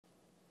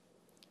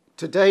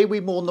Today we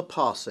mourn the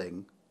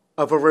passing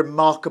of a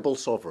remarkable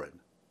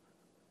sovereign.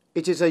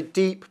 It is a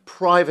deep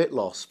private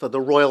loss for the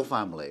royal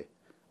family,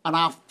 and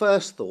our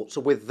first thoughts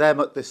are with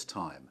them at this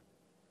time.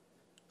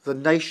 The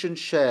nation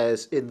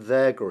shares in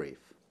their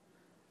grief.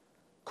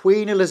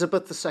 Queen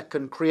Elizabeth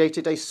II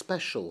created a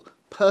special,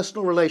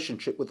 personal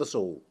relationship with us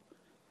all,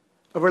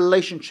 a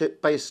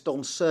relationship based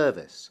on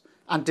service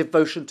and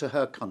devotion to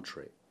her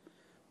country.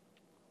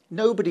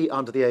 Nobody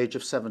under the age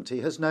of 70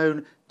 has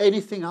known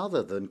anything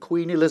other than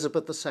Queen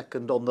Elizabeth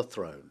II on the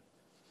throne.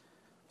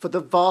 For the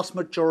vast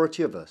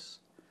majority of us,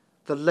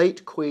 the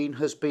late Queen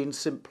has been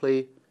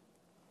simply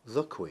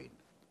the Queen,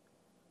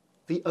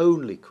 the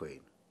only Queen.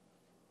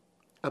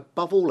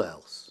 Above all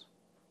else,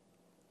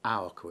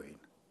 our Queen.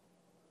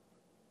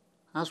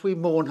 As we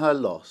mourn her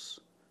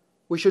loss,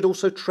 we should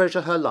also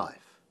treasure her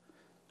life,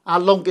 our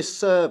longest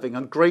serving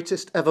and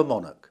greatest ever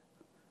monarch.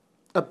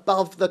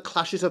 Above the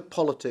clashes of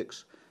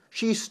politics,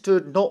 she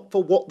stood not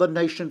for what the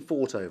nation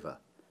fought over,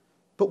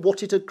 but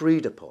what it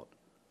agreed upon.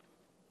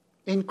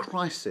 In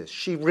crisis,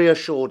 she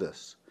reassured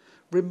us,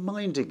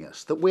 reminding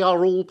us that we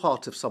are all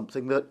part of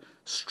something that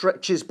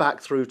stretches back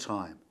through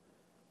time,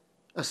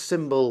 a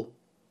symbol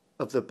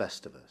of the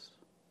best of us.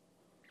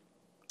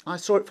 I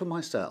saw it for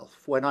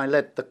myself when I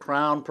led the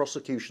Crown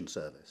Prosecution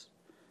Service.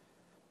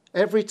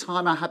 Every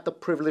time I had the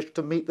privilege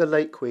to meet the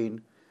late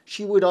Queen,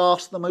 she would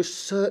ask the most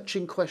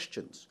searching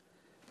questions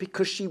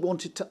because she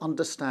wanted to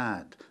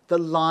understand the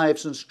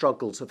lives and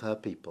struggles of her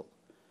people.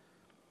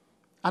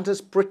 And as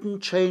Britain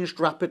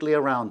changed rapidly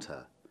around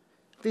her,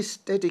 this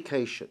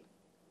dedication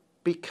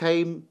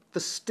became the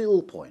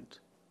still point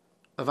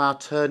of our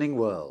turning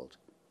world,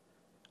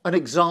 an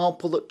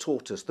example that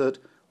taught us that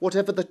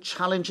whatever the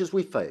challenges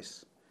we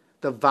face,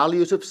 the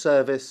values of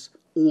service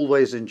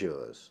always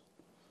endures.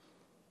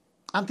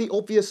 And the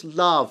obvious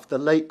love the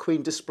late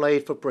Queen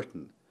displayed for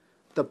Britain,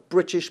 the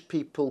British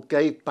people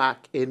gave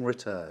back in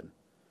return.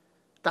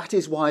 That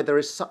is why there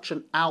is such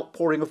an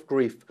outpouring of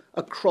grief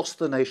across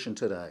the nation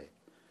today,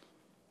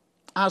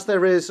 as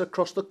there is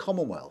across the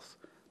Commonwealth,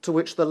 to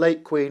which the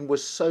late Queen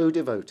was so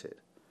devoted.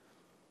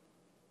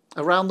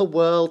 Around the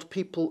world,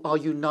 people are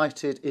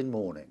united in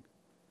mourning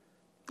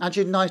and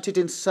united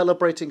in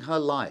celebrating her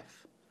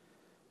life.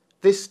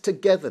 This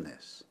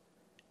togetherness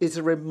is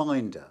a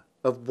reminder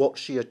of what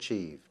she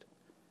achieved,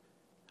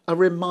 a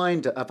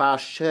reminder of our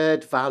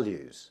shared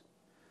values,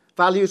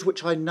 values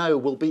which I know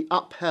will be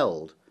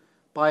upheld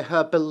by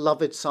her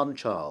beloved son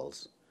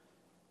Charles,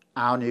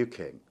 our new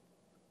king.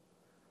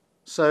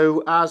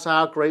 So as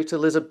our great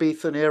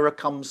Elizabethan era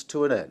comes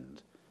to an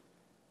end,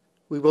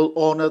 we will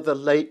honour the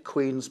late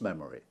Queen's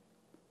memory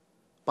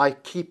by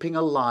keeping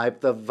alive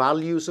the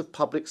values of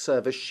public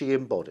service she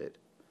embodied.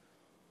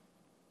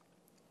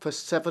 For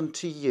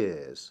 70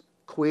 years,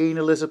 Queen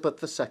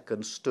Elizabeth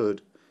II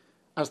stood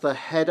as the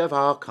head of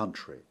our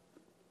country,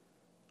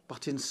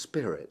 but in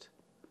spirit,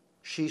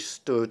 she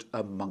stood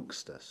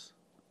amongst us.